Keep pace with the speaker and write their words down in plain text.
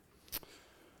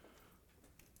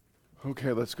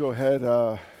Okay, let's go ahead,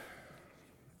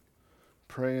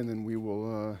 pray, and then we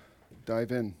will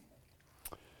dive in.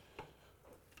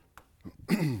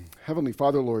 Heavenly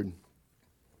Father, Lord,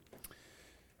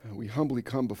 we humbly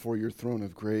come before your throne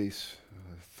of grace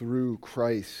through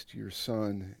Christ, your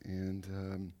Son,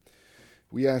 and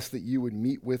we ask that you would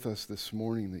meet with us this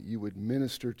morning, that you would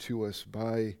minister to us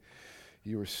by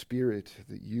your Spirit,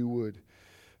 that you would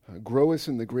grow us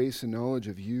in the grace and knowledge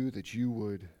of you, that you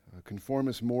would conform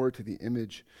us more to the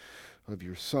image of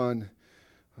your Son.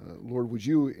 Lord, would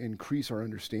you increase our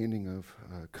understanding of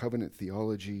covenant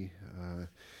theology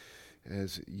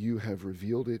as you have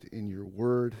revealed it in your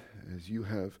word, as you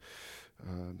have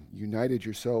united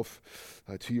yourself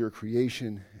to your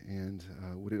creation, and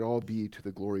would it all be to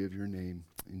the glory of your name.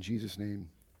 In Jesus' name,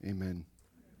 amen.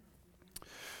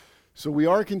 So we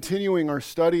are continuing our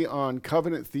study on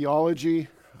covenant theology.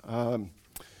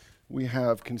 We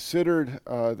have considered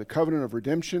the covenant of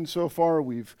redemption so far.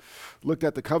 We've looked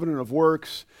at the covenant of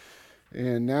works,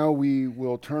 and now we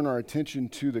will turn our attention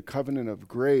to the covenant of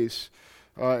grace.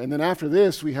 And then after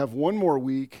this, we have one more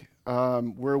week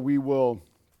where we will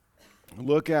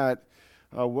look at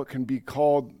what can be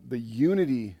called the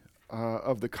unity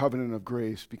of the covenant of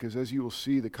grace, because as you will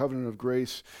see, the covenant of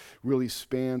grace really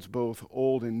spans both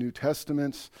Old and New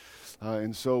Testaments.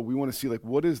 And so we want to see,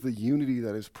 what is the unity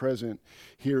that is present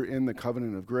here in the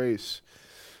covenant of grace?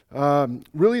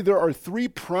 Really, there are three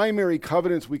primary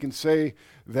covenants we can say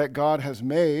that God has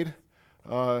made.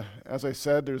 As I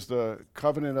said, there's the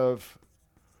covenant of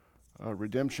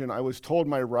redemption. I was told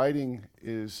my writing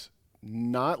is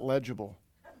not legible,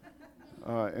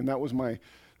 and that was my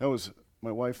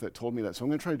wife that told me that. So I'm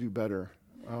going to try to do better.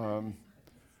 And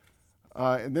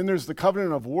then there's the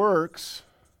covenant of works.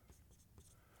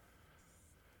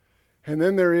 And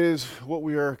then there is what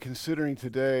we are considering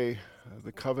today,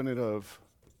 the covenant of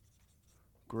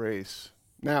grace.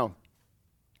 Now,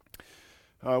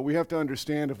 we have to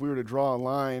understand, if we were to draw a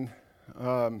line,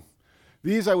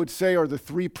 these I would say are the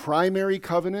three primary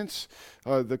covenants,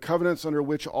 the covenants under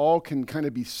which all can kind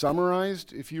of be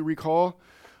summarized, if you recall.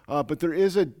 But there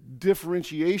is a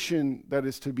differentiation that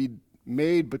is to be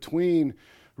made between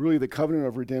really the covenant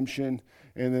of redemption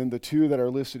and then the two that are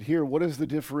listed here. What is the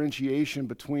differentiation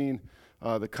between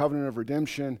the covenant of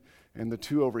redemption and the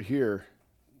two over here?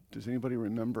 Does anybody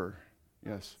remember?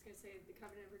 Yes. I was going to say the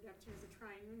covenant of redemption is a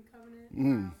triune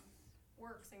covenant.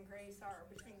 Works and grace are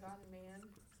between God and man.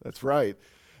 That's right.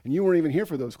 And you weren't even here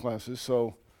for those classes,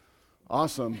 so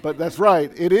awesome. But that's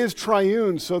right. It is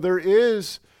triune. So there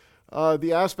is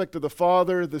the aspect of the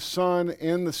Father, the Son,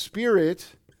 and the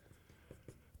Spirit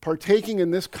partaking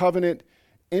in this covenant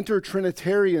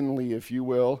intertrinitarianly, if you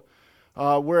will.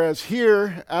 Whereas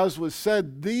here, as was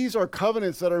said, these are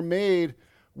covenants that are made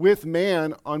with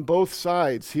man on both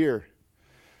sides here.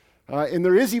 And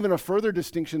there is even a further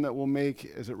distinction that we'll make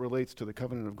as it relates to the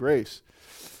covenant of grace.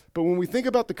 But when we think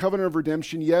about the covenant of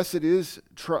redemption, yes, it is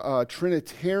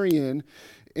Trinitarian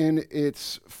in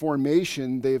its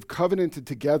formation. They've covenanted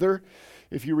together.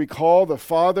 If you recall, the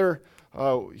Father,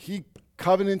 he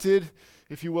covenanted,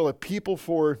 if you will, a people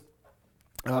for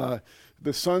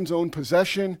the Son's own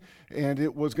possession, and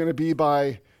it was going to be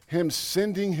by him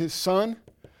sending his Son.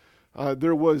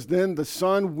 There was then the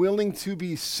Son willing to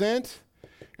be sent.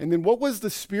 And then what was the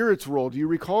Spirit's role? Do you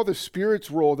recall the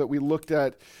Spirit's role that we looked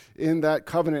at in that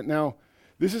covenant? Now,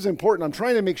 this is important. I'm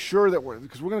trying to make sure that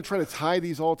because we're going to try to tie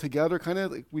these all together, kind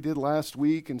of like we did last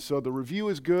week. And so the review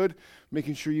is good,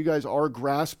 making sure you guys are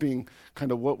grasping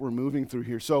kind of what we're moving through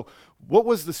here. So what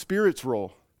was the Spirit's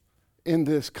role in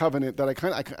this covenant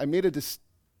that I made a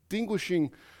distinguishing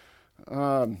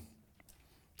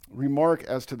remark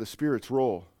as to the Spirit's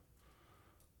role?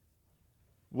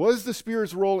 Was the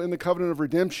Spirit's role in the covenant of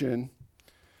redemption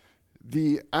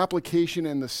the application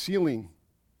and the sealing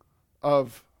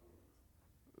of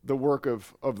the work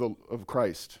of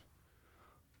Christ?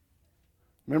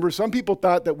 Remember, some people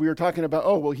thought that we were talking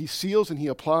about, he seals and he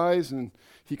applies and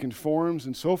he conforms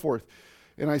and so forth.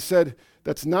 And I said,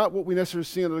 that's not what we necessarily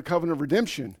see under the covenant of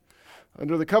redemption.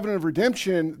 Under the covenant of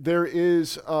redemption, there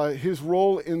is his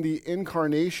role in the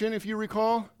incarnation, if you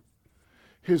recall,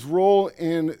 his role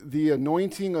in the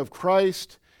anointing of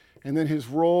Christ, and then his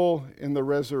role in the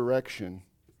resurrection.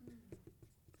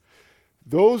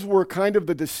 Those were kind of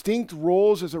the distinct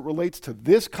roles as it relates to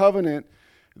this covenant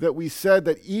that we said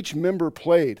that each member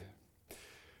played.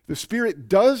 The Spirit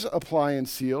does apply and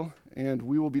seal, and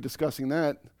we will be discussing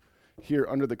that here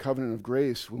under the covenant of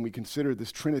grace when we consider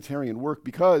this Trinitarian work,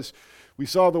 because we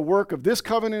saw the work of this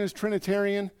covenant is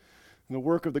Trinitarian, and the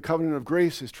work of the covenant of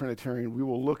grace is Trinitarian. We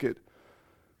will look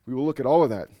at all of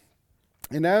that.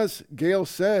 And as Gail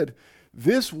said,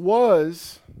 This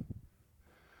was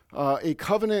a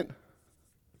covenant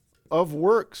of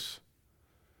works.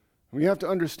 We have to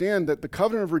understand that the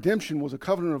covenant of redemption was a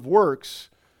covenant of works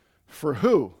for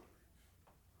who?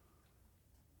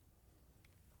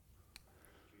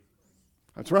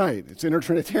 That's right. It's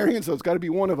intertrinitarian, so it's got to be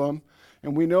one of them.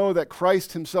 And we know that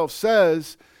Christ himself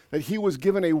says that he was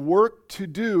given a work to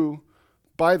do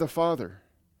by the Father.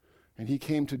 And he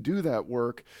came to do that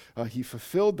work. He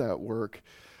fulfilled that work.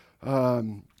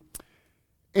 And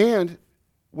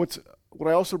what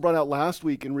I also brought out last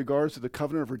week in regards to the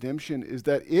covenant of redemption is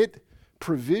that it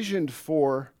provisioned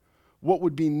for what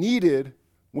would be needed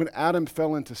when Adam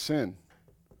fell into sin.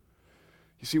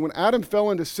 You see, when Adam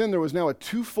fell into sin, there was now a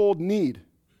twofold need.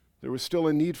 There was still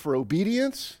a need for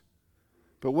obedience,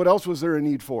 but what else was there a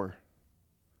need for?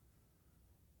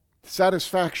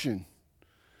 Satisfaction.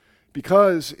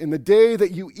 Because in the day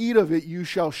that you eat of it, you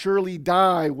shall surely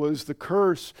die was the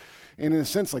curse, and in a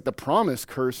sense, like the promised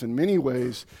curse in many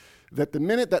ways, that the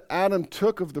minute that Adam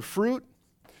took of the fruit,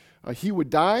 he would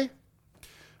die.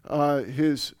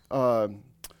 His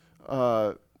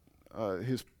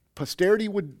posterity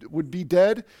would be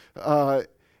dead,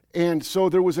 and so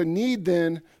there was a need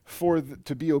then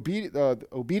to be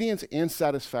obedience and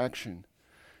satisfaction.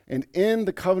 And in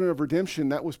the covenant of redemption,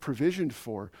 that was provisioned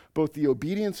for both the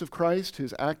obedience of Christ,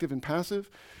 his active and passive,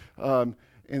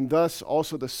 and thus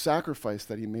also the sacrifice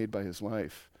that he made by his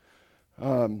life.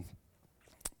 On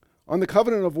the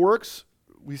covenant of works,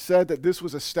 we said that this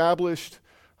was established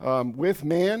with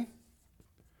man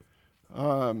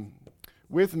in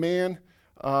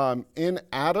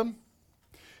Adam,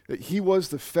 that he was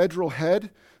the federal head,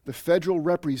 the federal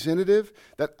representative,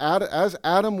 that as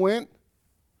Adam went,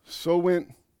 so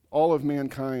went all of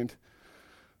mankind.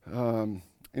 And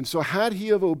so had he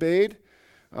have obeyed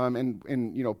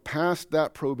and passed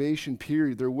that probation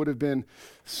period, there would have been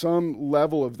some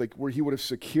level of where he would have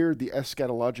secured the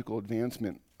eschatological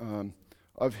advancement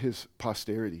of his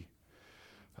posterity.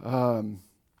 But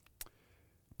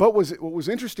what was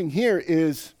interesting here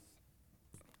is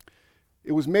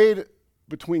it was made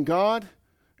between God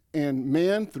and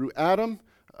man through Adam,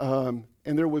 and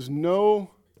there was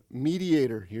no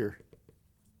mediator here.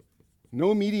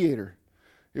 No mediator.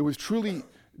 It was truly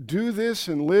do this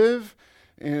and live,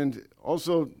 and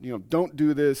also, don't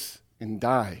do this and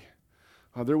die.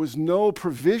 There was no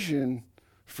provision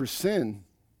for sin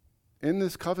in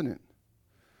this covenant.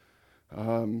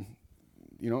 Adam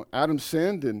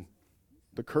sinned, and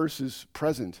the curse is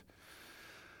present.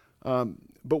 But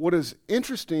what is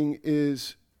interesting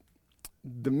is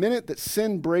the minute that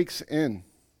sin breaks in,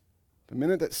 the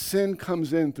minute that sin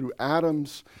comes in through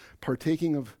Adam's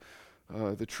partaking of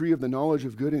the tree of the knowledge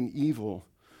of good and evil,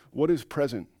 what is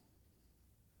present?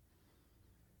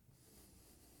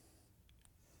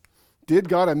 Did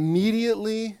God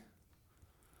immediately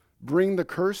bring the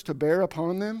curse to bear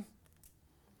upon them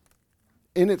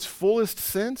in its fullest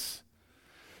sense?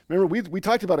 Remember, we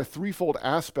talked about a threefold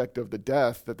aspect of the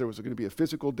death, that there was going to be a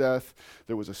physical death,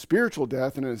 there was a spiritual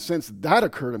death, and in a sense, that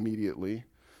occurred immediately.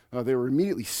 They were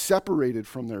immediately separated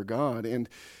from their God. And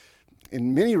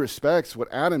in many respects,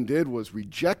 what Adam did was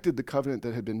rejected the covenant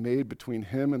that had been made between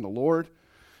him and the Lord,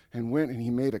 and went and he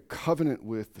made a covenant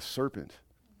with the serpent.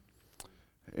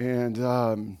 And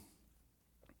then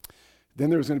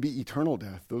there was going to be eternal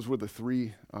death. Those were the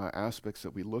three aspects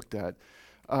that we looked at.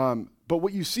 But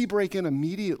what you see break in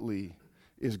immediately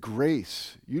is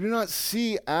grace. You do not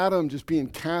see Adam just being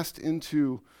cast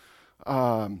into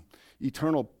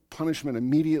eternal punishment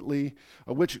immediately,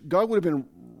 which God would have been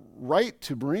right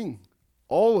to bring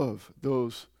all of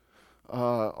those,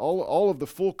 all of the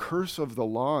full curse of the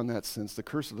law in that sense, the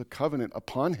curse of the covenant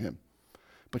upon him.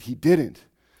 But he didn't.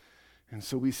 And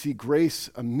so we see grace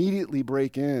immediately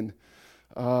break in,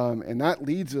 and that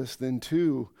leads us then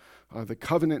to the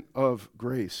covenant of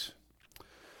grace.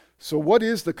 So what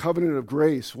is the covenant of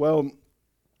grace? Well,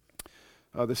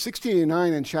 the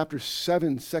 1689 in chapter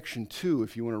 7, section 2,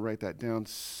 if you want to write that down,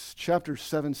 chapter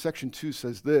 7, section 2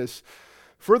 says this: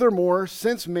 "Furthermore,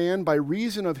 since man, by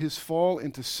reason of his fall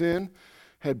into sin,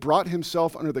 had brought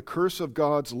himself under the curse of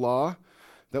God's law,"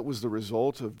 that was the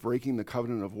result of breaking the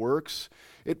covenant of works,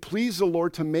 "it pleased the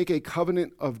Lord to make a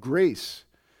covenant of grace,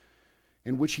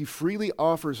 in which he freely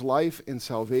offers life and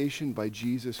salvation by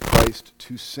Jesus Christ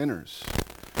to sinners.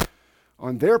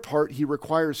 On their part, he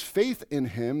requires faith in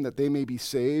him that they may be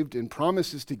saved, and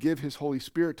promises to give his Holy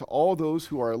Spirit to all those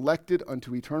who are elected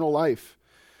unto eternal life,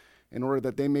 in order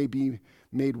that they may be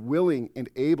made willing and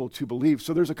able to believe."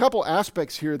 So there's a couple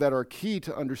aspects here that are key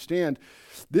to understand.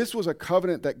 This was a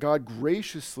covenant that God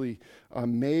graciously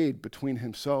made between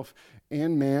himself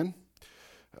and man.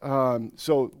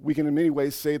 So we can in many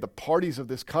ways say the parties of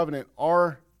this covenant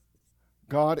are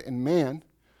God and man.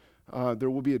 There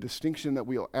will be a distinction that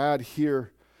we'll add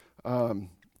here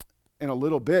in a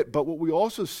little bit. But what we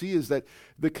also see is that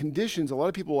the conditions, a lot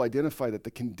of people will identify that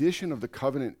the condition of the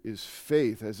covenant is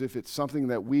faith, as if it's something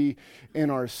that we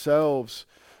in ourselves,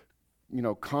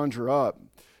 conjure up.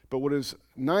 But what is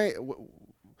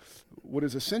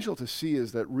essential to see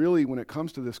is that really when it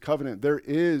comes to this covenant, there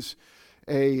is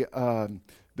a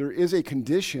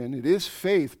condition. It is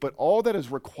faith, but all that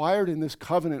is required in this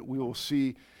covenant, we will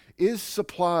see, is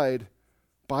supplied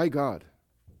by God.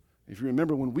 If you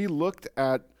remember, when we looked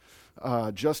at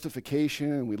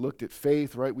justification and we looked at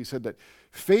faith, right, we said that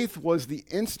faith was the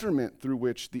instrument through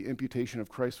which the imputation of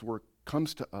Christ's work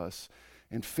comes to us,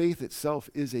 and faith itself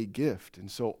is a gift.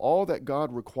 And so all that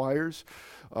God requires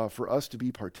for us to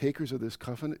be partakers of this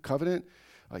covenant,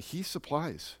 he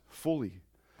supplies fully.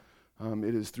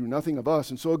 It is through nothing of us.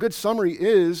 And so a good summary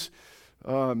is,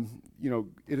 it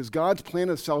is God's plan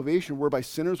of salvation whereby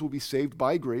sinners will be saved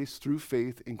by grace through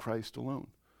faith in Christ alone.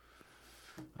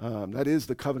 That is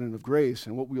the covenant of grace.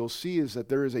 And what we'll see is that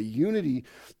there is a unity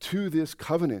to this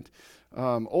covenant.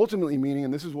 Ultimately meaning,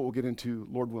 and this is what we'll get into,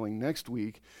 Lord willing, next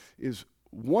week, is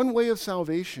one way of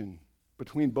salvation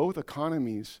between both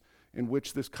economies in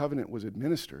which this covenant was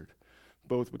administered,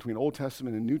 both between Old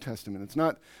Testament and New Testament. It's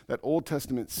not that Old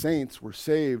Testament saints were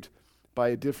saved by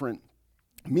a different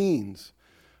means,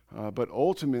 but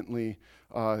ultimately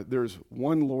there's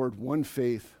one Lord, one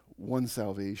faith, one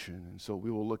salvation. And so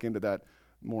we will look into that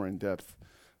more in depth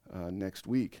next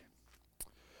week.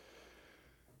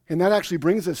 And that actually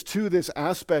brings us to this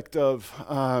aspect of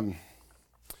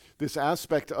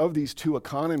these two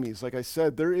economies. Like I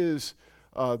said, there is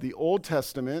the Old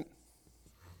Testament,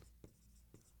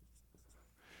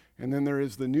 and then there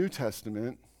is the New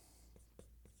Testament.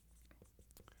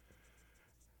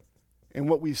 And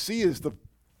what we see is the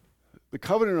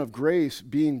covenant of grace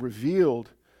being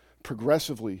revealed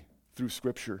progressively through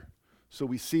Scripture. So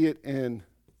we see it in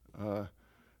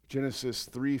Genesis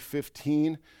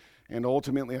 3:15, and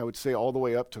ultimately I would say all the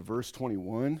way up to verse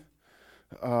 21.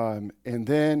 And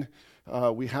then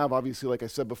we have, obviously, like I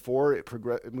said before,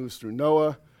 it moves through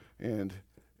Noah and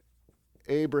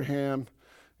Abraham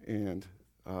and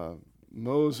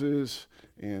Moses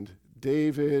and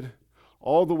David,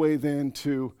 all the way then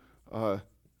to the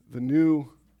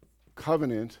new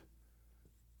covenant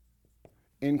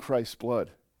in Christ's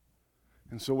blood.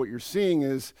 And so what you're seeing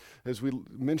is, as we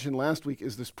mentioned last week,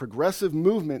 is this progressive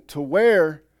movement to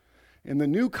where in the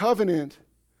new covenant,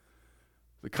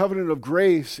 the covenant of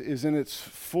grace is in its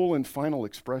full and final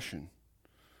expression.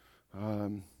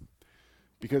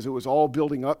 Because it was all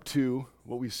building up to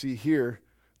what we see here,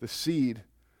 the seed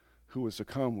who was to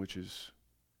come, which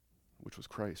was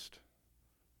Christ.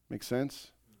 Make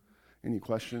sense? Any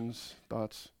questions,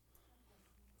 thoughts?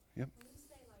 Yep. When you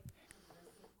say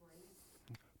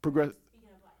progressive grace,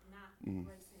 speaking of not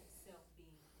grace in itself being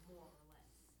more or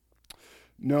less.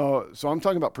 No, so I'm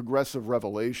talking about progressive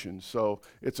revelation. So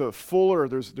it's a fuller,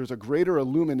 there's a greater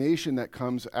illumination that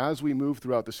comes as we move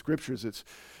throughout the Scriptures. It's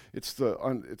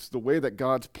the way that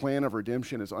God's plan of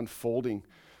redemption is unfolding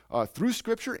through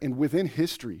Scripture and within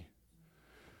history.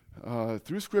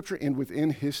 Through Scripture and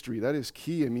within history. That is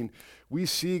key. I mean, we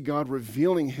see God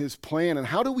revealing his plan. And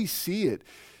how do we see it?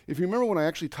 If you remember when I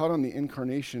actually taught on the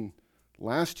incarnation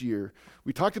last year,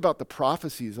 we talked about the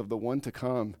prophecies of the one to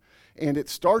come. And it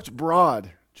starts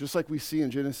broad, just like we see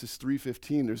in Genesis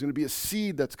 3:15. There's going to be a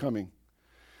seed that's coming.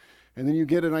 And then you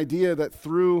get an idea that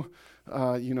through,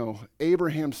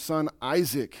 Abraham's son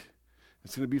Isaac,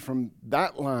 it's going to be from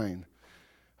that line.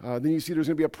 Then you see there's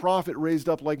going to be a prophet raised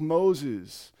up like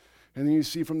Moses. And then you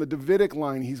see from the Davidic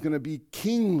line, he's going to be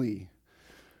kingly.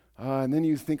 And then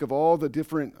you think of all the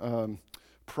different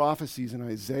prophecies in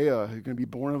Isaiah. He's going to be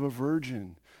born of a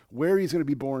virgin. Where he's going to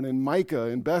be born, in Micah,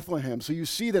 in Bethlehem. So you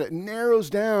see that it narrows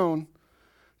down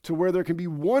to where there can be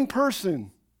one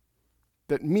person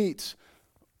that meets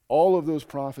all of those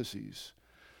prophecies.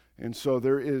 And so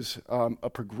there is a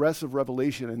progressive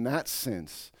revelation in that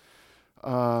sense.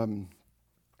 And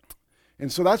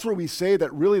so that's where we say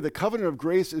that really the covenant of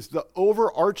grace is the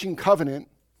overarching covenant,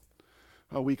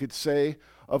 we could say,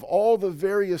 of all the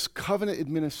various covenant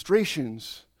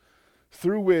administrations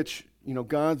through which,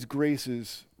 God's grace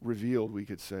is revealed, we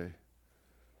could say.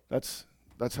 That's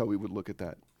how we would look at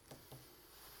that.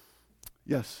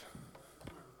 Yes?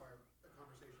 Might require a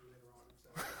conversation later on,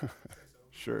 so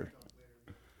Sure.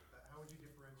 How would you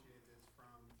differentiate this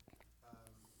from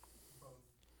both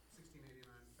 1689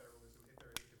 federalism, if there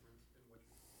is a difference in what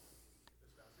you're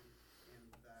espousing, and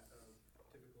that of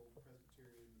typical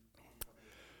Presbyterian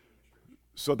covenant administration?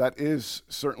 So that is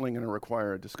certainly going to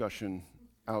require a discussion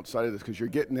outside of this, because you're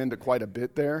getting into quite a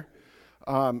bit there.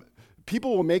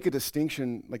 People will make a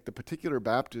distinction, like the particular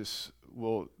Baptists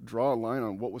will draw a line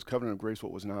on what was covenant of grace,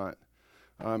 what was not.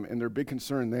 And their big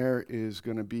concern there is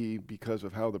going to be because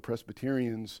of how the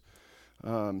Presbyterians,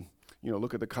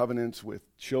 look at the covenants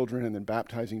with children and then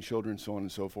baptizing children, so on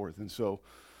and so forth. And so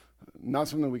not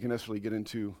something we can necessarily get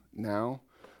into now.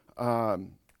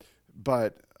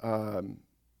 But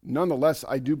nonetheless,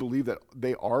 I do believe that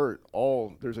they are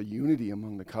all, there's a unity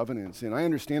among the covenants. And I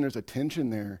understand there's a tension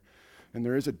there, and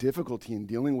there is a difficulty in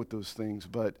dealing with those things.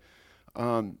 But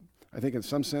I think in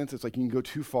some sense, it's like you can go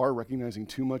too far, recognizing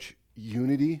too much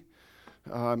unity.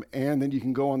 And then you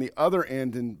can go on the other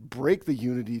end and break the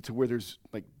unity to where there's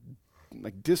like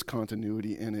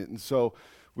discontinuity in it. And so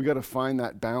we got to find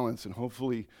that balance, and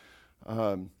hopefully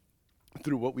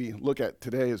through what we look at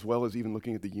today, as well as even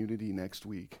looking at the unity next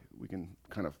week, we can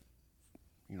kind of,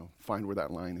 find where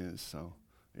that line is. So,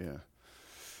 yeah.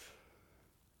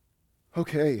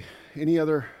 Okay, any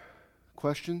other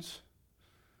questions?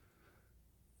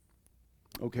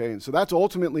 Okay, and so that's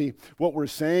ultimately what we're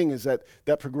saying, is that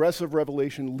progressive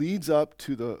revelation leads up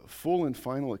to the full and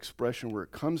final expression where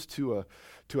it comes to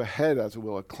a head, as it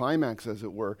will, a climax, as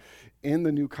it were, in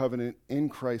the new covenant, in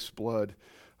Christ's blood.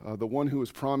 The one who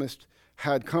was promised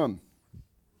had come.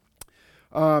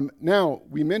 Now,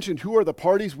 we mentioned who are the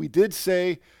parties. We did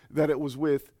say that it was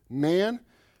with man,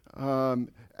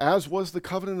 as was the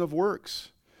covenant of works.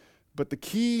 But the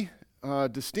key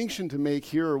distinction to make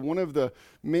here, or one of the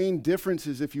main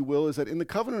differences, if you will, is that in the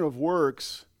covenant of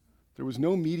works, there was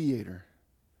no mediator.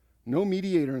 No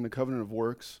mediator in the covenant of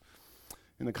works.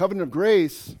 In the covenant of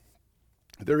grace,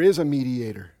 there is a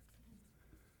mediator.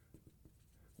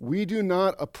 We do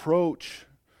not approach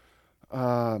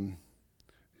God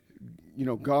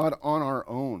on our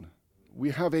own.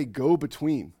 We have a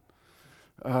go-between.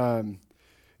 And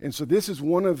so this is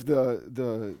one of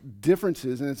the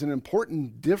differences, and it's an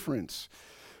important difference.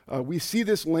 We see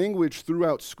this language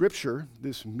throughout Scripture,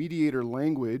 this mediator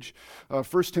language.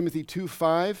 1 Timothy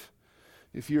 2:5,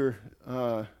 if you're,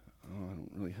 I don't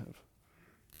really have,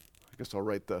 I guess I'll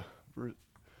write the,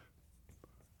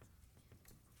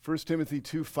 1 Timothy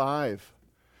 2:5.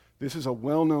 This is a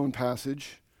well-known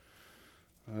passage.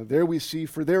 There we see,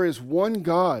 for there is one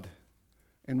God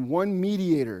and one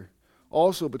mediator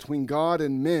also between God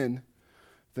and men,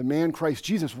 the man Christ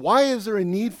Jesus. Why is there a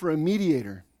need for a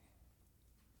mediator?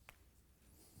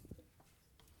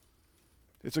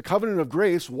 It's a covenant of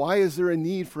grace. Why is there a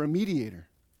need for a mediator?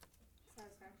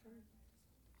 Satisfaction.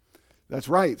 That's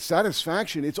right,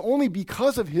 satisfaction. It's only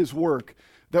because of his work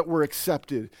that we're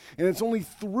accepted. And it's only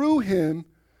through him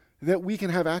that we can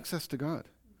have access to God.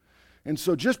 And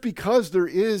so just because there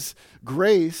is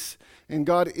grace, and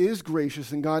God is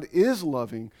gracious, and God is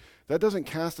loving, that doesn't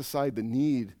cast aside the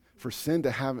need for sin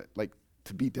to have it,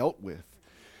 to be dealt with.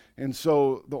 And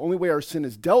so the only way our sin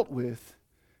is dealt with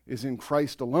is in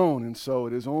Christ alone. And so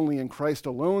it is only in Christ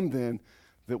alone then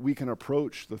that we can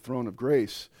approach the throne of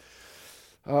grace.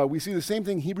 We see the same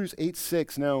thing in Hebrews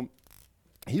 8:6. Now,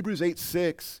 Hebrews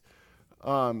 8:6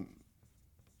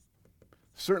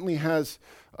 certainly has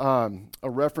a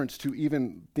reference to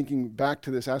even thinking back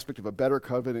to this aspect of a better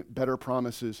covenant, better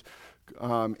promises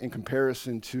in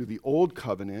comparison to the old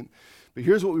covenant. But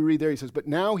here's what we read there. He says, but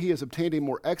now he has obtained a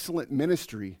more excellent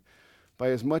ministry, by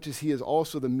as much as he is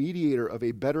also the mediator of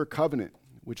a better covenant,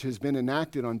 which has been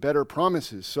enacted on better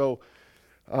promises. So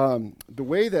the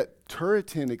way that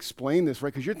Turretin explained this,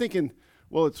 right, because you're thinking,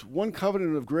 well, it's one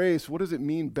covenant of grace. What does it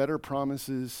mean, better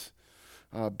promises,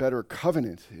 better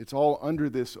covenant? It's all under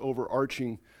this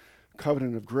overarching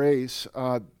covenant of grace.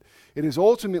 It is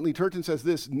ultimately, Turretin says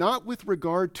this, not with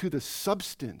regard to the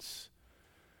substance.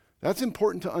 That's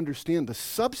important to understand. The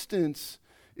substance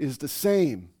is the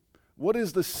same. What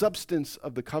is the substance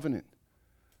of the covenant?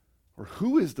 Or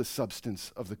who is the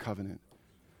substance of the covenant?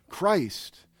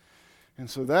 Christ. And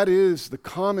so that is the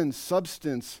common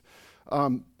substance,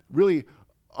 really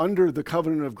under the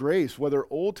covenant of grace, whether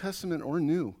Old Testament or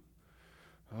New.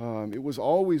 It was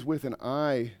always with an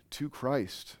eye to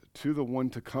Christ, to the one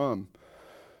to come.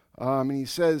 And he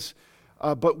says,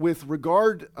 but with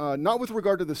regard, not with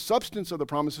regard to the substance of the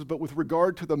promises, but with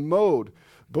regard to the mode,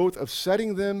 both of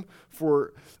setting them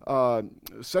forth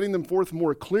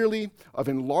more clearly, of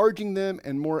enlarging them,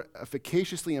 and more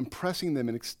efficaciously impressing them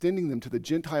and extending them to the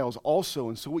Gentiles also.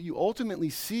 And so what you ultimately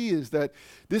see is that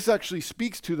this actually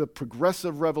speaks to the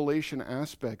progressive revelation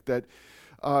aspect, that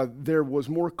there was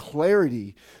more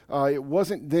clarity. It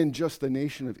wasn't then just the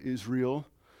nation of Israel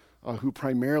who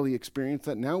primarily experienced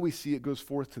that. Now we see it goes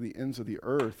forth to the ends of the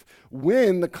earth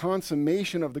when the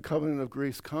consummation of the covenant of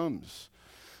grace comes.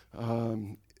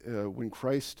 When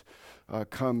Christ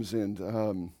comes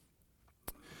and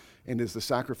is the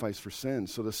sacrifice for sin.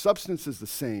 So the substance is the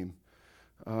same,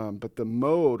 but the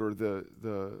mode or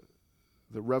the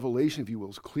revelation, if you will,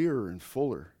 is clearer and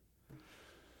fuller.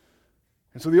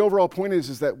 And so the overall point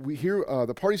is that we here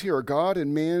the parties here are God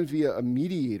and man via a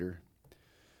mediator.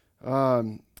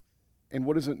 And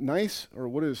what is nice or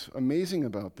what is amazing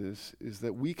about this is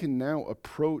that we can now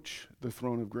approach the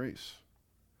throne of grace.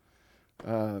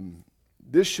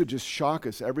 This should just shock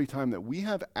us every time that we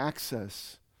have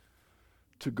access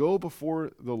to go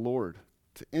before the Lord,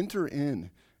 to enter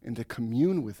in and to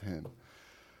commune with him.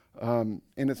 And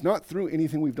it's not through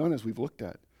anything we've done as we've looked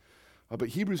at. But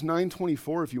Hebrews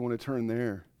 9:24, if you want to turn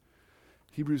there.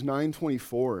 Hebrews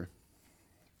 9:24.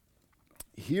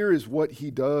 Here is what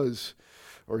he does,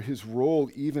 or his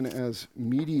role even as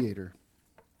mediator.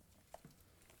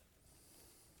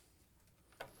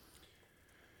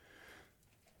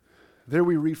 There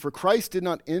we read, "For Christ did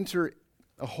not enter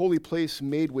a holy place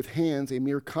made with hands, a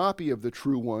mere copy of the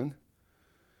true one,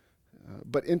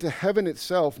 but into heaven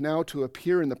itself, now to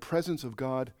appear in the presence of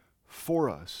God for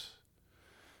us."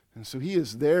 And so he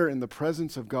is there in the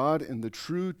presence of God in the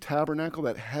true tabernacle,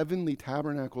 that heavenly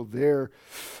tabernacle there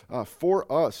for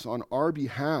us on our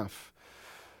behalf.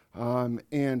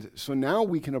 And so now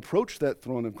we can approach that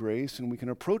throne of grace, and we can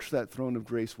approach that throne of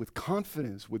grace with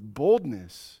confidence, with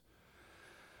boldness.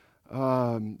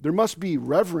 There must be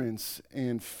reverence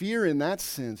and fear in that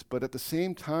sense, but at the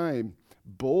same time,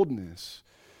 boldness.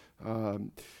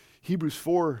 Hebrews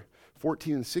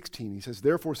 4:14 and 16, he says,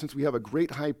 "Therefore, since we have a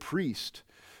great high priest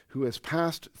who has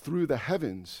passed through the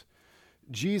heavens,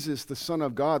 Jesus, the Son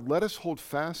of God, let us hold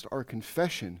fast our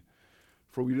confession.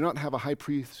 For we do not have a high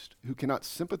priest who cannot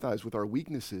sympathize with our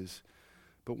weaknesses,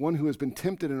 but one who has been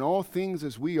tempted in all things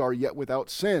as we are, yet without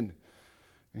sin."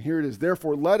 And here it is,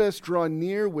 "Therefore let us draw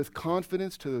near with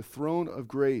confidence to the throne of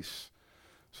grace,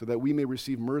 so that we may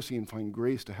receive mercy and find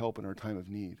grace to help in our time of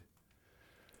need."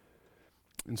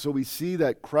 And so we see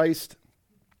that Christ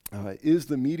is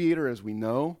the mediator, as we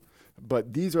know,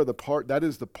 but these are that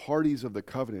is the parties of the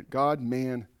covenant, God,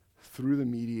 man, through the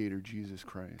mediator, Jesus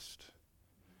Christ.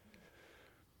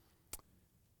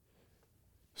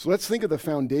 So let's think of the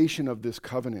foundation of this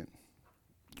covenant.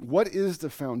 What is the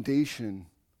foundation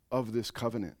of this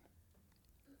covenant?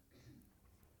 We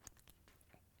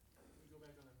go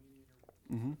back on the mediator.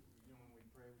 Mm-hmm. When we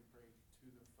pray to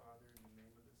the Father in the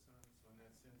name of the Son. So in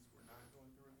that sense, we're not going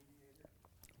through a mediator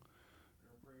in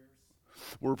our prayers.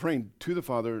 We're praying to the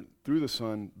Father through the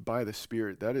Son by the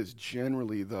Spirit. That is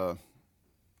generally the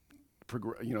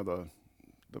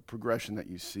progression that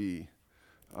you see.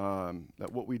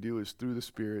 That what we do is through the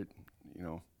Spirit,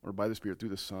 or by the Spirit through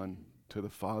the Son to the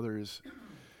Father's,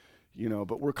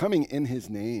 but we're coming in his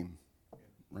name,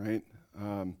 right?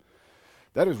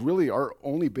 That is really our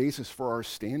only basis for our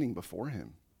standing before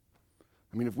him.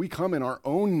 I mean, if we come in our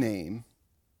own name,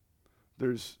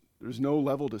 there's no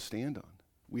level to stand on.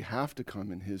 We have to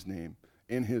come in his name,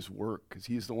 in his work, because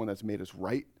he's the one that's made us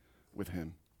right with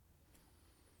him.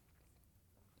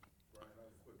 Brian, I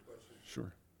have a quick question.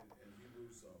 Sure. In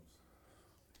Hebrews 8,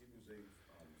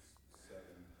 7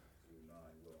 through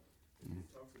 9, it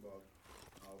talks about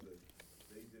how that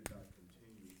they did not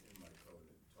continue in my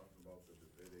covenant. It talks about the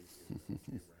Davidic and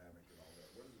Abrahamic and all that.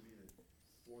 What does it mean that,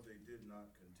 for they did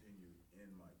not continue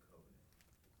in my covenant?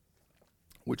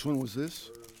 Which one was this?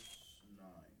 Verse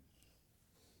 9.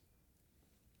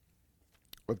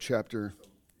 Of chapter. Of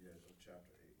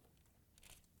chapter 8. It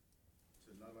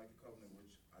says, "Not like the covenant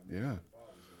which I made Yeah. with the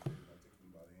fathers, and did not take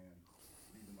them by the hand,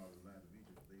 lead them out of the land of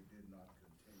Egypt. They did not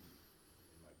continue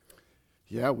in my covenant."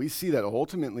 Yeah, we see that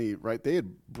ultimately, right? They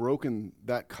had broken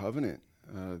that covenant.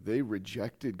 They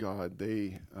rejected God.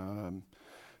 They,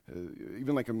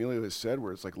 even like Emilio has said,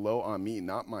 where it's like, "Lo on me,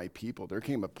 not my people." There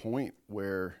came a point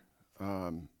where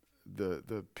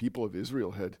the people of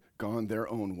Israel had gone their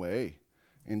own way,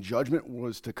 and judgment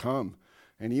was to come.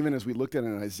 And even as we looked at it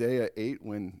in Isaiah 8,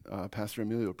 when Pastor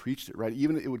Emilio preached it, right?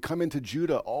 Even it would come into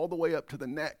Judah all the way up to the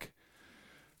neck.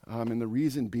 And the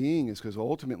reason being is because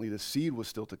ultimately the seed was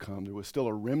still to come. There was still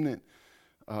a remnant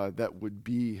that would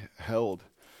be held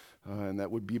and that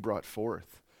would be brought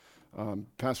forth.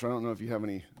 Pastor, I don't know if you have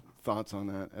any thoughts on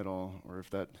that at all, or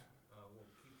if that... Well,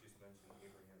 Keith just mentioned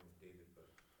Abraham and David, but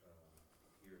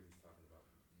here he's talking about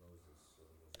Moses, so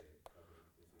the Mosaic covenant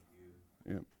is with you.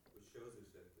 Yeah. Which shows us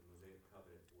that the Mosaic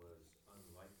covenant was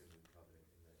unlike the new covenant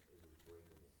in that it was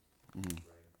breakable, right? And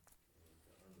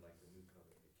unlike the new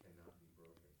covenant, it cannot be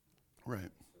broken.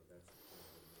 Right. So that's one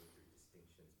of the major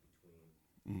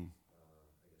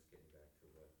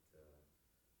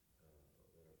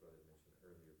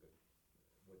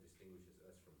what distinguishes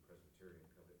us from Presbyterian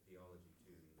covenant theology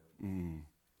too, you know. Mm.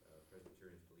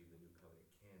 Presbyterians believe the new covenant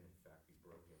can in fact be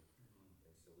broken,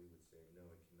 and so we would say no,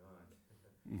 it cannot,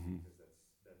 Mm-hmm. because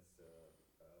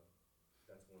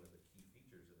that's one of the key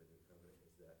features of the new covenant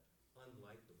is that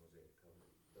unlike the Mosaic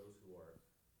covenant, those who are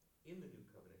in the new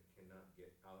covenant cannot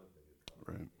get out of the new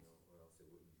Right. covenant, you know, or else it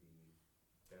wouldn't be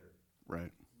better.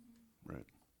 Right. Right.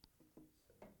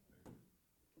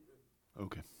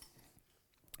 Okay.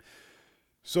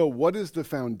 So, what is the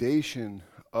foundation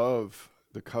of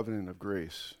the covenant of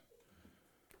grace?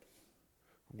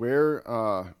 Where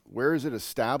is it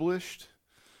established?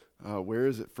 Where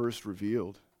is it first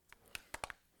revealed?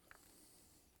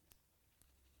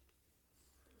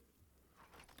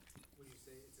 Would you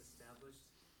say it's established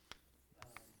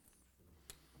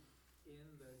in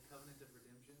the covenant of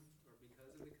redemption, or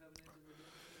because of the covenant of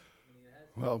redemption? I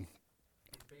mean, Well,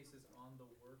 it bases on the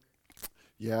work,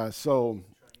 yeah. So,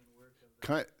 the triune work of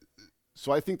the.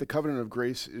 So I think the covenant of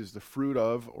grace is the fruit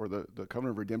of, or the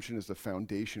covenant of redemption is the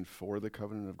foundation for the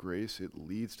covenant of grace. It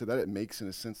leads to that. It makes, in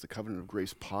a sense, the covenant of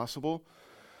grace possible.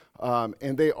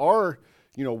 And they are,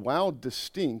 while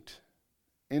distinct,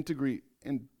 integrate,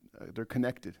 they're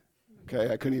connected.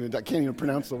 Okay, I can't even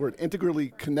pronounce the word.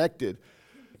 Integrally connected.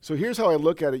 So here's how I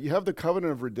look at it. You have the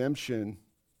covenant of redemption,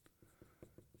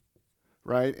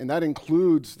 right? And that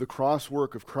includes the cross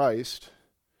work of Christ.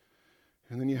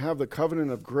 And then you have the covenant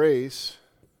of grace,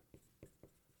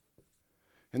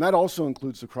 and that also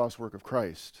includes the cross work of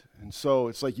Christ. And so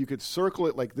it's like you could circle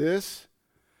it like this,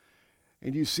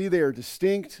 and you see they are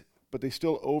distinct, but they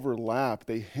still overlap.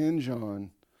 They hinge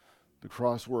on the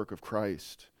cross work of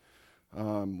Christ.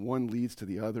 One leads to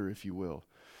the other, if you will.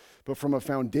 But from a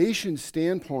foundation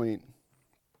standpoint,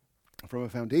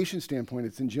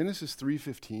 it's in Genesis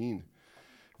 3:15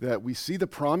 that we see the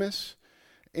promise.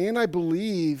 And I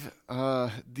believe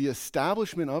the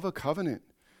establishment of a covenant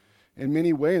in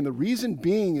many ways. And the reason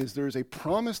being is there's a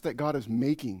promise that God is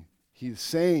making. He is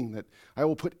saying that I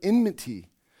will put enmity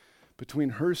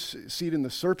between her seed and the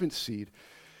serpent's seed.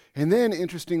 And then,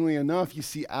 interestingly enough, you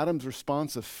see Adam's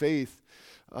response of faith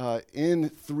in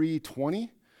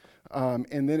 3:20.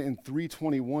 And then in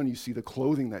 3:21, you see the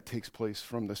clothing that takes place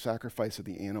from the sacrifice of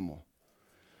the animal.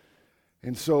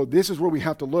 And so this is where we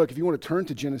have to look. If you want to turn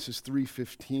to Genesis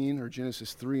 3:15 or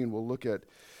Genesis 3, and we'll look at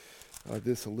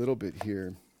this a little bit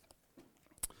here.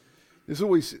 This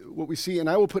is what we see. And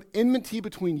I will put enmity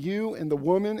between you and the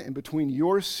woman, and between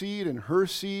your seed and her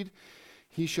seed.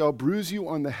 He shall bruise you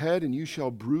on the head, and you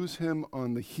shall bruise him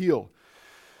on the heel.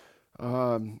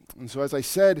 And so as I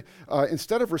said,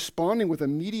 instead of responding with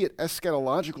immediate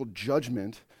eschatological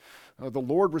judgment, the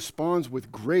Lord responds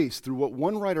with grace through what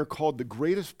one writer called the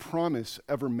greatest promise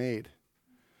ever made.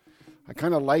 I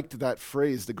kind of liked that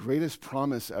phrase, the greatest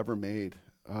promise ever made.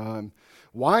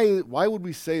 Why would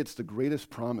we say it's the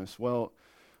greatest promise? Well,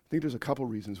 I think there's a couple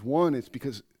reasons. One, it's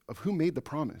because of who made the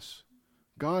promise.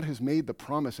 God has made the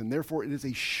promise, and therefore it is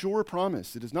a sure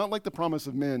promise. It is not like the promise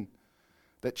of men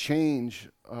that change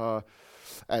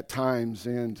at times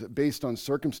and based on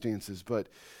circumstances, but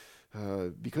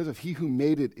because of he who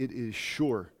made it, it is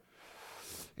sure.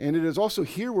 And it is also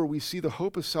here where we see the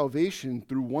hope of salvation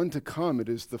through one to come. It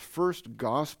is the first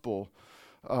gospel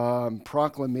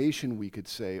proclamation, we could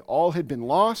say. All had been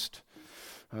lost.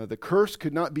 The curse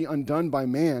could not be undone by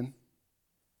man.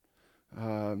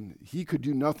 He could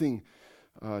do nothing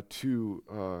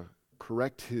to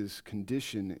correct his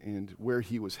condition and where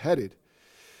he was headed.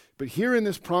 But here in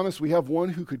this promise, we have one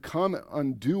who could come and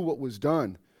undo what was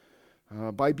done.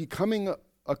 By becoming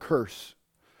a curse.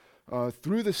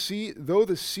 Through the seed, though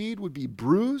the seed would be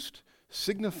bruised,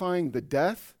 signifying the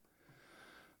death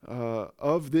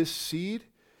of this seed,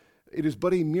 it is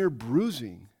but a mere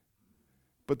bruising.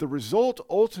 But the result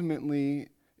ultimately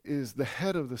is the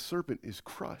head of the serpent is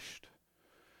crushed.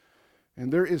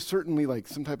 And there is certainly like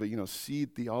some type of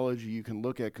seed theology you can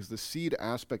look at, because the seed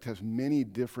aspect has many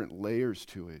different layers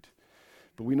to it.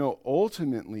 But we know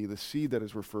ultimately the seed that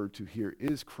is referred to here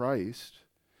is Christ.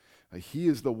 He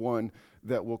is the one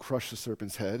that will crush the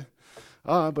serpent's head.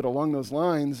 But along those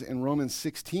lines, in Romans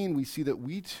 16, we see that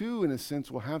we too, in a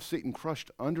sense, will have Satan crushed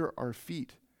under our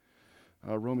feet.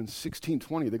 Romans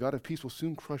 16:20, the God of peace will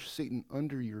soon crush Satan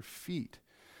under your feet.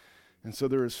 And so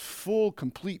there is full,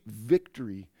 complete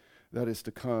victory that is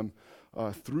to come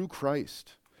through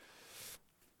Christ.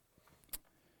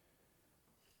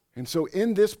 And so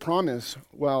in this promise,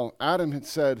 while Adam had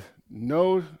said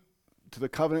no to the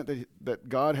covenant that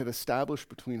God had established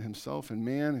between himself and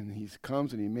man, and he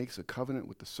comes and he makes a covenant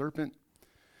with the serpent,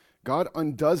 God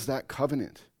undoes that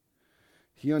covenant.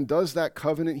 He undoes that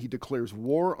covenant. He declares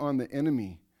war on the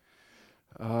enemy.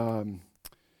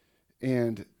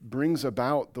 and brings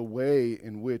about the way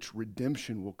in which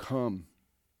redemption will come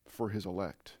for his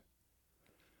elect.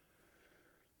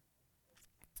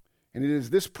 And it is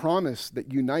this promise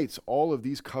that unites all of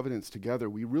these covenants together.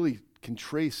 We really can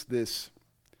trace this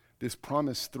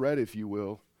promise thread, if you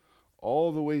will,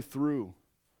 all the way through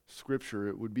Scripture.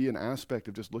 It would be an aspect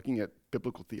of just looking at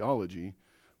biblical theology,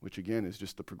 which again is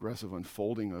just the progressive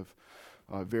unfolding of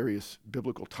various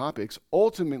biblical topics,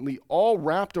 ultimately all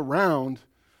wrapped around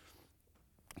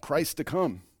Christ to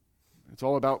come. It's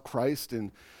all about Christ,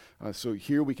 and so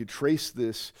here we could trace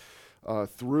this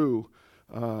through.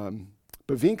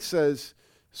 But Vink says,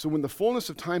 so when the fullness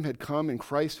of time had come and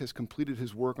Christ has completed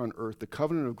his work on earth, the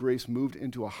covenant of grace moved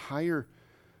into a higher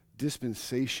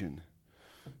dispensation.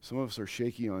 Some of us are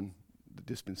shaky on the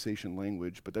dispensation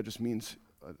language, but that just means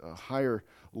a higher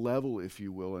level, if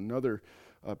you will, another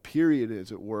period,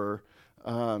 as it were.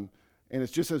 And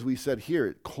it's just as we said here,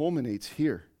 it culminates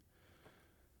here.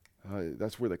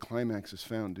 That's where the climax is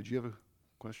found. Did you have a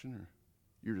question, or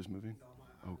you're just moving?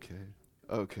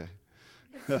 Okay.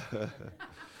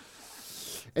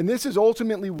 And this is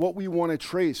ultimately what we want to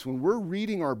trace. When we're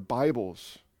reading our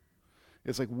Bibles,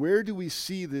 it's like, where do we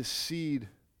see this seed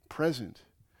present?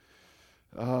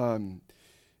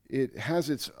 It has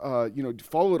its,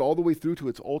 follow it all the way through to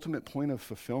its ultimate point of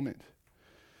fulfillment.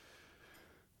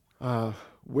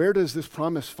 Where does this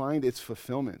promise find its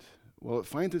fulfillment? Well, it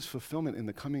finds its fulfillment in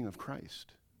the coming of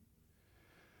Christ.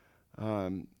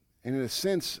 And in a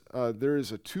sense, there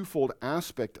is a twofold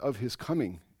aspect of his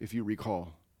coming, if you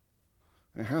recall.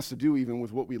 And it has to do even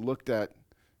with what we looked at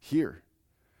here.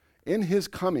 In his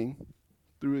coming,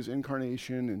 through his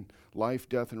incarnation and life,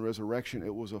 death, and resurrection,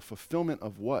 it was a fulfillment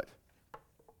of what?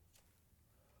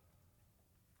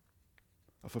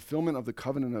 A fulfillment of the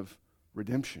covenant of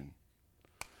redemption.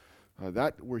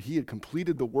 That where he had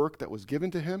completed the work that was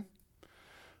given to him.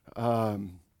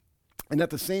 And at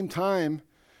the same time,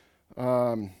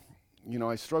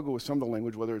 I struggle with some of the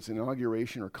language, whether it's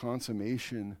inauguration or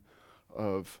consummation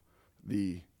of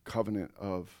the covenant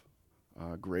of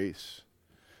grace.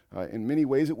 In many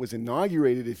ways, it was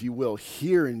inaugurated, if you will,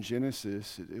 here in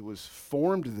Genesis. It was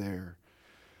formed there.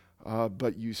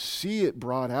 But you see it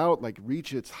brought out,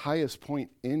 reach its highest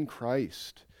point in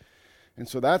Christ. And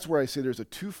so that's where I say there's a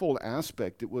twofold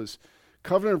aspect. It was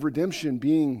covenant of redemption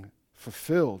being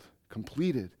fulfilled,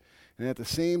 completed. And at the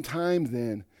same time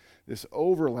then, this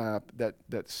overlap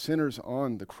that centers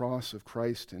on the cross of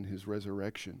Christ and his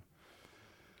resurrection.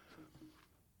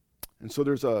 And so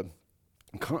there's a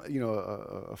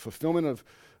fulfillment of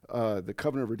the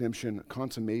covenant of redemption, a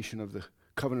consummation of the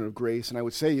covenant of grace. And I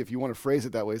would say, if you want to phrase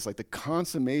it that way, it's like the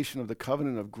consummation of the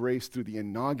covenant of grace through the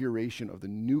inauguration of the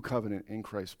new covenant in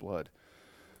Christ's blood.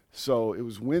 So it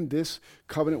was when this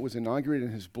covenant was inaugurated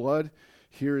in his blood,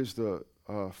 here is the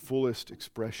fullest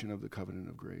expression of the covenant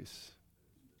of grace.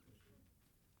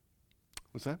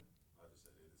 What's that?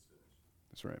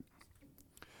 That's right.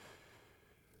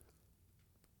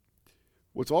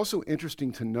 What's also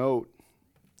interesting to note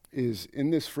is in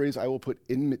this phrase, I will put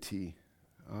enmity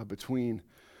between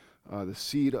the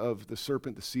seed of the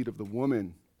serpent, the seed of the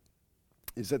woman,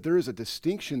 is that there is a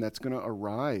distinction that's going to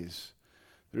arise.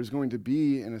 There's going to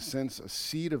be, in a sense, a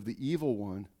seed of the evil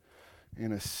one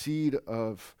and a seed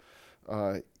of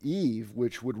Eve,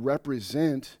 which would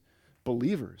represent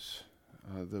believers,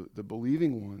 the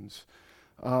believing ones.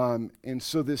 And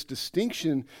so this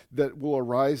distinction that will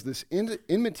arise, this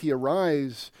enmity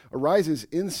arises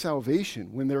in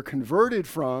salvation when they're converted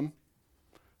from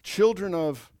children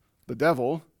of the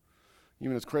devil,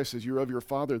 even as Christ says, you're of your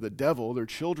father, the devil. They're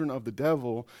children of the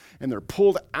devil, and they're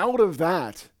pulled out of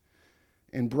that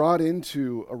and brought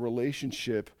into a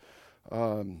relationship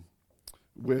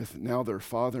with now their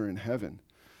Father in heaven.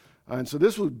 And so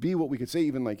this would be what we could say,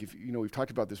 even if, we've talked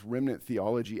about this remnant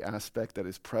theology aspect that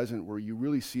is present, where you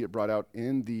really see it brought out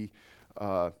in the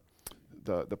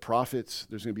prophets.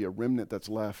 There's going to be a remnant that's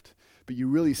left. But you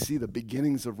really see the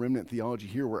beginnings of remnant theology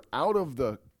here, where out of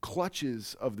the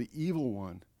clutches of the evil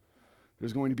one,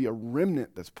 there's going to be a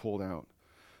remnant that's pulled out,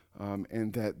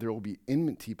 and that there will be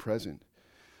enmity present.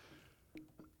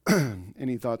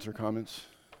 Any thoughts or comments?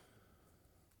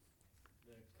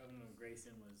 The covenant of grace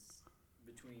was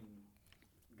between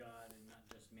God and not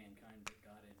just mankind, but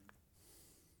God and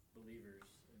believers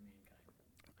in mankind.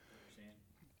 Is that what you're saying?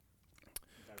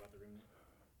 You talk about the remnant?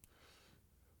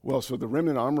 Well, so the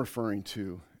remnant I'm referring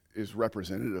to is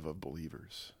representative of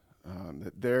believers.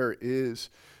 That there is,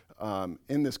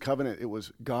 in this covenant, it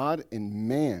was God and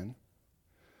man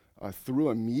through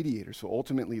a mediator. So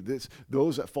ultimately,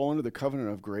 those that fall under the covenant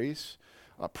of grace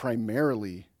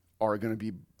primarily are going to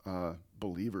be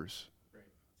believers. Right.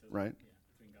 So right? Yeah,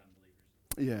 between God and believers.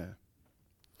 Yeah.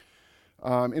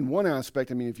 In one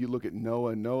aspect, I mean, if you look at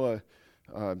Noah,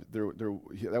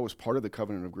 that was part of the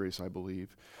covenant of grace, I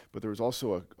believe. But there was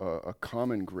also a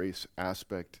common grace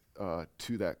aspect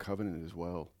to that covenant as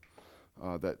well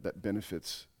that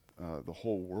benefits the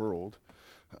whole world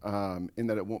in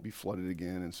that it won't be flooded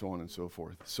again and so on and so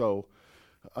forth. So,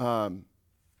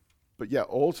 but yeah,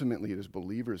 ultimately it is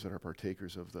believers that are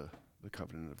partakers of the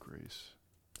covenant of grace.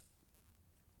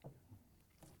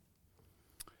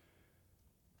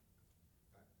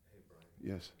 Hey, Brian.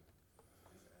 Yes.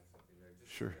 Just add something there,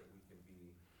 just Sure. so that we can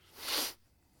be,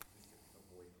 we can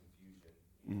avoid confusion,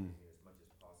 you know what I mean, as much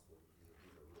as possible, because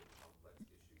these are real complex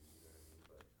issues, you know what I mean,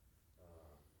 but,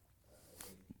 I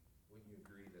think, wouldn't you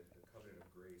agree that the covenant of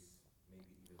grace,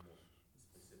 maybe even more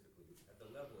specifically, at the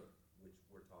level at which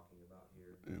we're talking about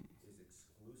here, Yeah. is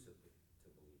exclusively to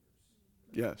believers?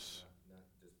 Yes. Not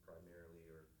just primarily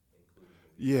or including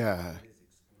believers. Yeah. It is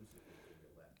exclusively to the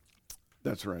elect.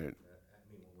 That's right. I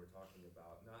mean, when we're talking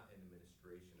about not an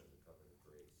administration of the covenant of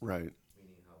grace, Right.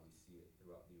 meaning how we see it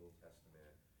throughout the Old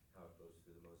Testament, how it goes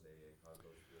through the Mosaic, how it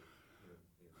goes through, you know,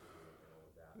 the Davidic and all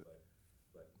of that,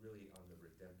 but really on the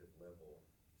redemptive level,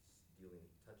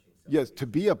 touching salvation. Yes, to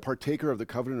be a partaker of the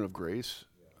covenant of grace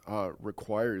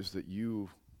requires that you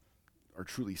are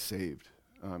truly saved.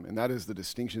 And that is the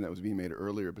distinction that was being made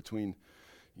earlier between,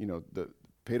 the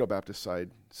Paedo-Baptist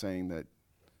side saying that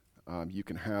you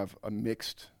can have a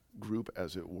mixed group,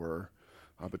 as it were,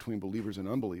 between believers and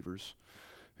unbelievers.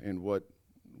 And what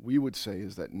we would say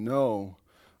is that no,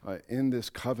 in this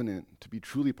covenant, to be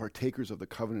truly partakers of the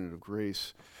covenant of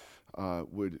grace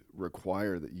would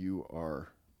require that you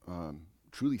are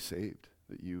truly saved.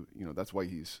 That that's why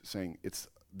he's saying it's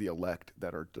the elect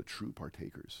that are the true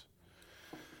partakers.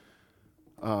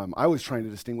 I was trying to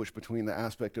distinguish between the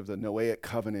aspect of the Noahic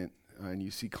covenant, and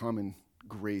you see common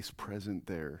grace present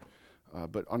there.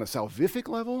 But on a salvific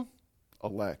level,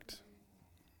 elect.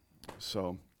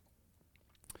 So,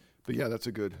 but yeah, that's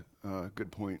a good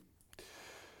point.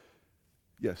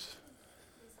 Yes.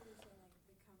 Basically saying like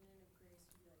the covenant of grace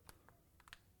would be like,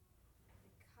 the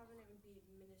covenant would be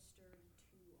administered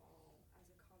to all as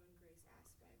a common grace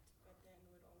aspect, but then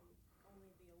would only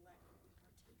the elect would be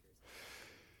partakers of it.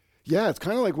 Yeah, it's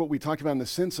kind of like what we talked about in the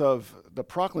sense of the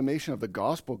proclamation of the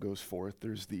gospel goes forth.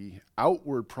 There's the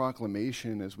outward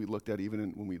proclamation, as we looked at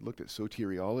even when we looked at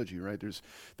soteriology, right?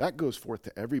 That goes forth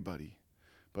to everybody.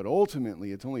 But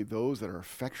ultimately, it's only those that are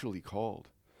effectually called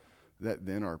that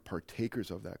then are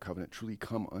partakers of that covenant, truly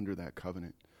come under that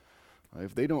covenant.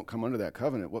 If they don't come under that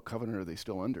covenant, what covenant are they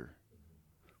still under?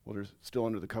 Well, they're still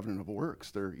under the covenant of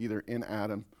works. They're either in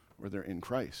Adam or they're in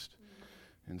Christ.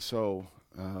 And so,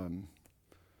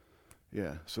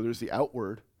 so there's the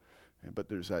outward, but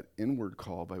there's that inward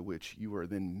call by which you are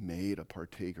then made a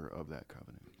partaker of that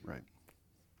covenant, right?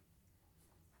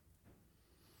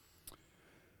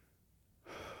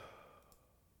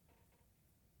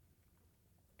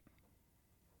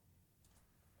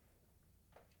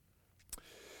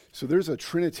 So there's a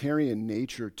Trinitarian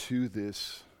nature to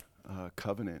this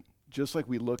covenant. Just like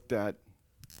we looked at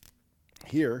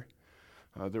here,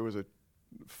 there was a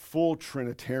full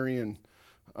Trinitarian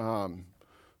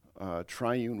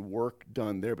triune work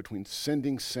done there between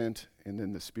sending, sent, and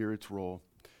then the Spirit's role.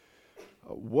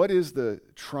 What is the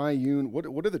triune,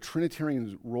 what do the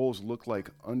Trinitarian roles look like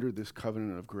under this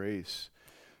covenant of grace?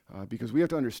 Because we have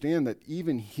to understand that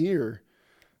even here,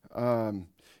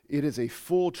 it is a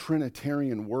full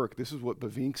Trinitarian work. This is what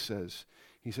Bavinck says.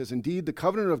 He says, indeed, the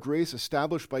covenant of grace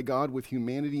established by God with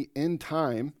humanity in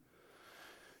time,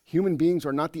 human beings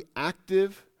are not the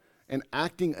active and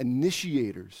acting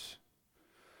initiators,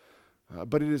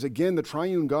 but it is again the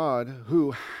triune God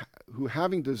who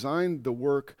having designed the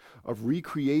work of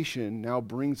recreation now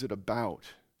brings it about.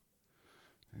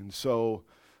 And so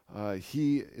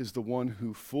he is the one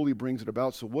who fully brings it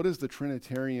about. So what does the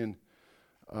Trinitarian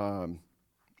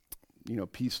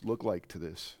piece look like to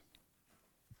this?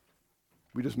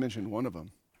 We just mentioned one of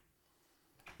them,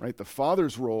 right? The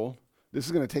Father's role. This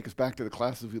is going to take us back to the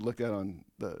classes we looked at on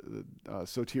the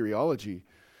soteriology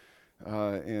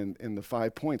and the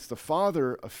 5 points. The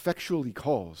Father effectually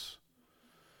calls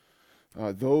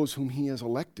those whom he has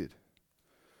elected.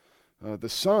 The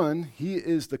Son, he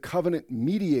is the covenant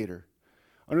mediator.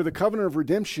 Under the covenant of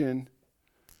redemption,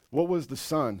 what was the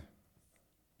Son?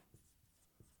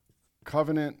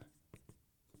 Covenant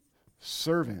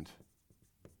servant.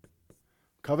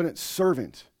 Covenant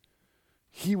servant.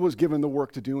 He was given the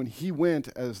work to do, and he went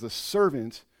as the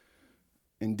servant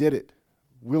and did it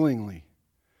willingly.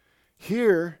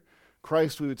 Here,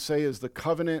 Christ, we would say, is the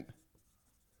covenant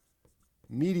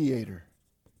mediator.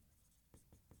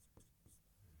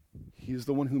 He is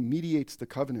the one who mediates the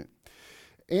covenant.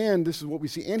 And this is what we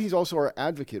see. And he's also our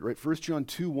advocate, right? 1 John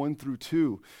 2, 1 through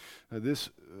 2. This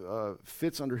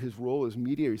fits under his role as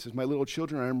mediator. He says, my little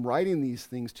children, I am writing these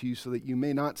things to you so that you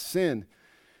may not sin.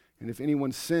 And if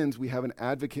anyone sins, we have an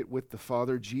advocate with the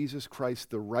Father, Jesus Christ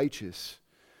the righteous.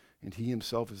 And he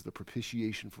himself is the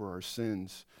propitiation for our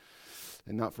sins.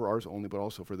 And not for ours only, but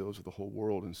also for those of the whole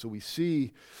world. And so we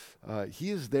see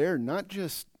he is there, not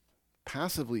just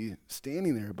passively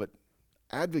standing there, but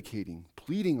advocating,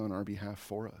 pleading on our behalf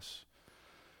for us.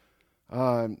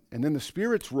 And then the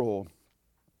Spirit's role.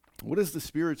 What is the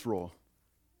Spirit's role?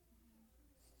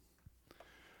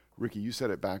 Ricky, you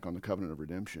said it back on the covenant of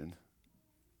redemption.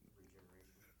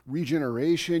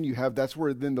 Regeneration. You have, that's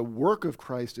where then the work of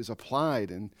Christ is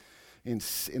applied and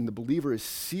the believer is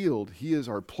sealed. He is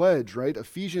our pledge, right?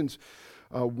 Ephesians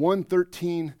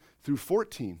 1:13 through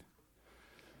 14.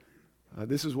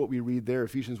 This is what we read there,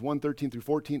 Ephesians 1:13 through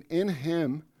 14. In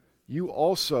him you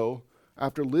also,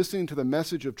 after listening to the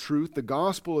message of truth, the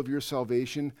gospel of your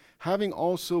salvation, having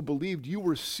also believed, you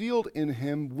were sealed in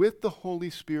him with the Holy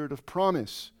Spirit of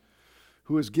promise,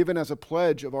 who is given as a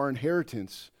pledge of our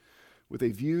inheritance, with a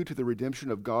view to the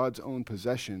redemption of God's own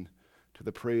possession, to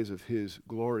the praise of his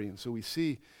glory. And so we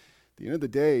see, at the end of the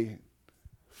day,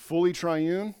 fully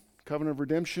triune, covenant of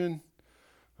redemption,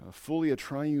 fully a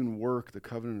triune work, the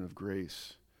covenant of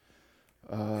grace.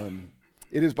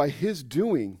 It is by his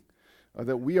doing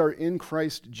that we are in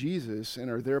Christ Jesus and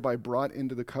are thereby brought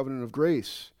into the covenant of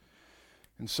grace.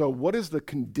 And so what is the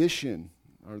condition,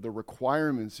 or the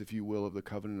requirements, if you will, of the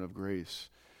covenant of grace?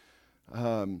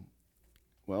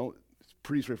 Well, it's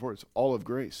pretty straightforward. It's all of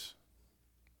grace.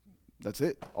 That's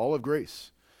it, all of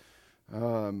grace.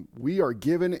 We are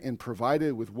given and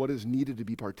provided with what is needed to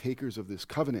be partakers of this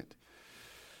covenant.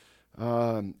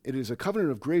 It is a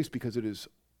covenant of grace because it is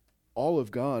all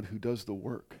of God who does the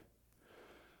work.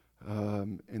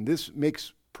 And this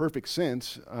makes perfect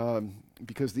sense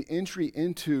because the entry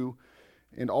into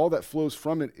and all that flows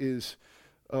from it is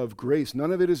of grace.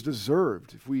 None of it is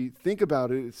deserved. If we think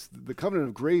about it, it's the covenant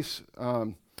of grace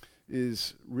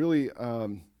is really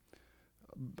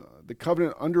the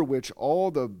covenant under which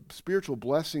all the spiritual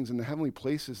blessings in the heavenly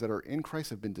places that are in Christ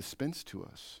have been dispensed to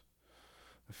us.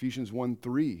 Ephesians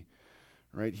 1:3,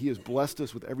 right? He has blessed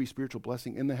us with every spiritual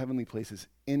blessing in the heavenly places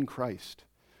in Christ.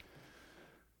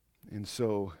 And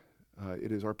so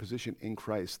it is our position in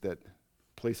Christ that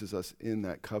places us in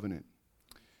that covenant.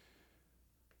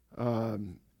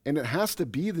 And it has to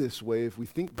be this way if we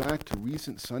think back to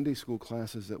recent Sunday school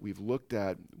classes that we've looked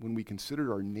at when we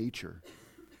considered our nature.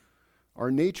 Our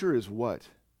nature is what?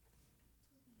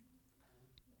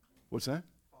 What's that?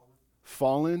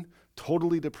 Fallen,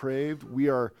 totally depraved. We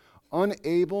are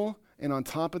unable, and on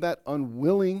top of that,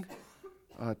 unwilling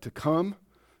to come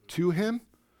to him.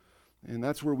 And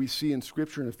that's where we see in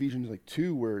Scripture in Ephesians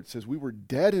 2, where it says we were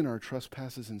dead in our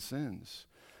trespasses and sins.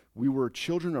 We were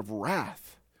children of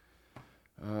wrath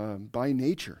by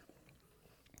nature.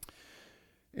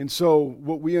 And so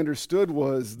what we understood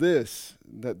was this,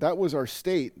 that was our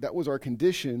state, that was our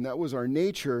condition, that was our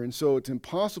nature, and so it's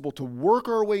impossible to work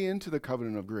our way into the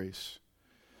covenant of grace.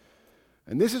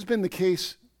 And this has been the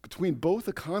case between both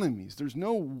economies. There's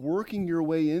no working your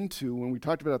way into, when we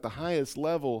talked about at the highest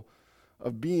level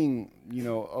of being,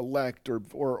 elect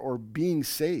or being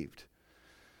saved.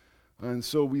 And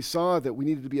so we saw that we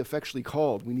needed to be effectually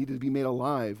called. We needed to be made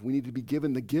alive. We needed to be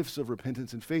given the gifts of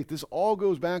repentance and faith. This all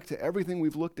goes back to everything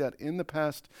we've looked at in the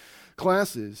past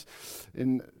classes.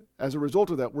 And as a result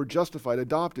of that, we're justified,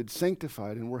 adopted,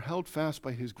 sanctified, and we're held fast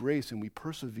by his grace, and we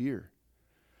persevere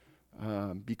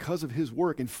because of his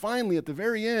work. And finally, at the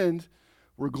very end,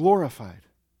 we're glorified.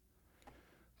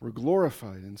 We're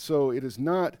glorified. And so it is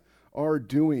not our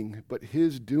doing, but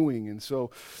his doing. And so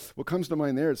what comes to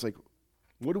mind there, it's like,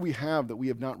 what do we have that we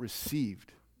have not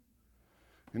received?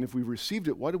 And if we've received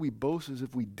it, why do we boast as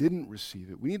if we didn't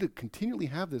receive it? We need to continually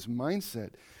have this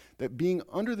mindset that being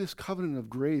under this covenant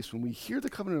of grace, when we hear the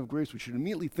covenant of grace, we should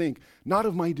immediately think, not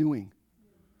of my doing.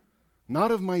 Not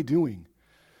of my doing.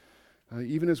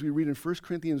 Even as we read in 1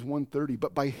 Corinthians 1:30,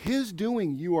 but by his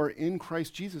doing you are in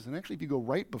Christ Jesus. And actually, if you go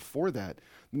right before that,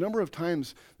 the number of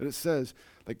times that it says,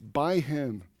 like, by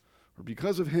him, or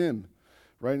because of him,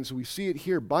 right? And so we see it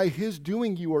here. By his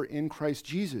doing you are in Christ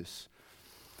Jesus,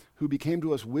 who became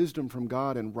to us wisdom from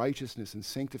God and righteousness and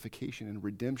sanctification and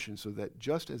redemption, so that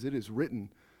just as it is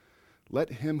written, let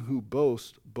him who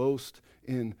boasts, boast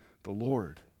in the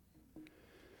Lord.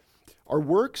 Are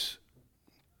works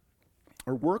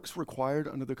required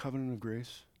under the covenant of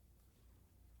grace?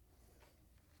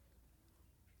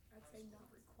 I'd say not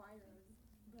required,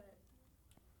 but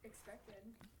expected.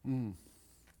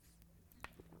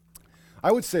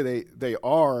 I would say they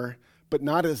are, but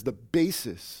not as the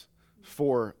basis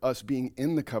for us being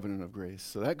in the covenant of grace.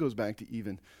 So that goes back to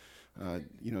even,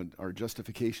 our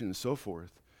justification and so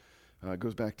forth. It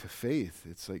goes back to faith.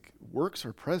 It's like works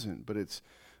are present, but it's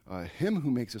him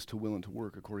who makes us to will and to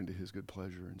work according to his good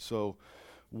pleasure. And so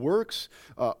works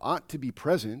ought to be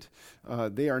present.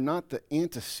 They are not the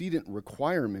antecedent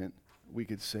requirement, we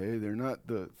could say. They're not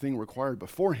the thing required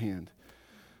beforehand,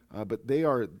 but they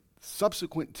are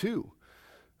subsequent to.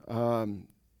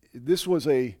 This was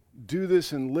a do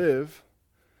this and live,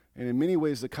 and in many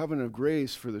ways the covenant of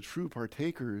grace for the true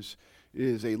partakers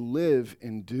is a live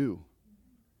and do.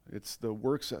 It's the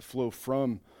works that flow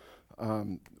from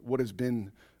what has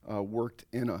been worked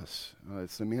in us.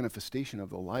 It's the manifestation of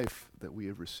the life that we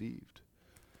have received.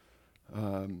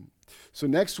 So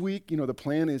next week, the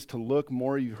plan is to look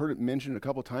more, you heard it mentioned a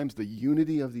couple times, the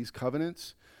unity of these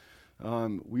covenants.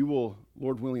 We will,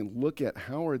 Lord willing, look at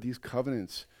how are these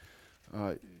covenants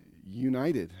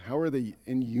united? How are they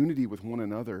in unity with one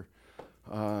another?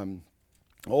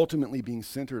 Ultimately being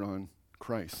centered on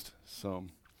Christ. So,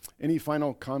 any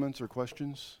final comments or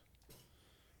questions?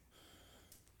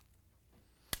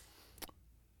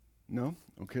 No?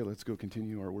 Okay, let's go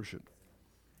continue our worship.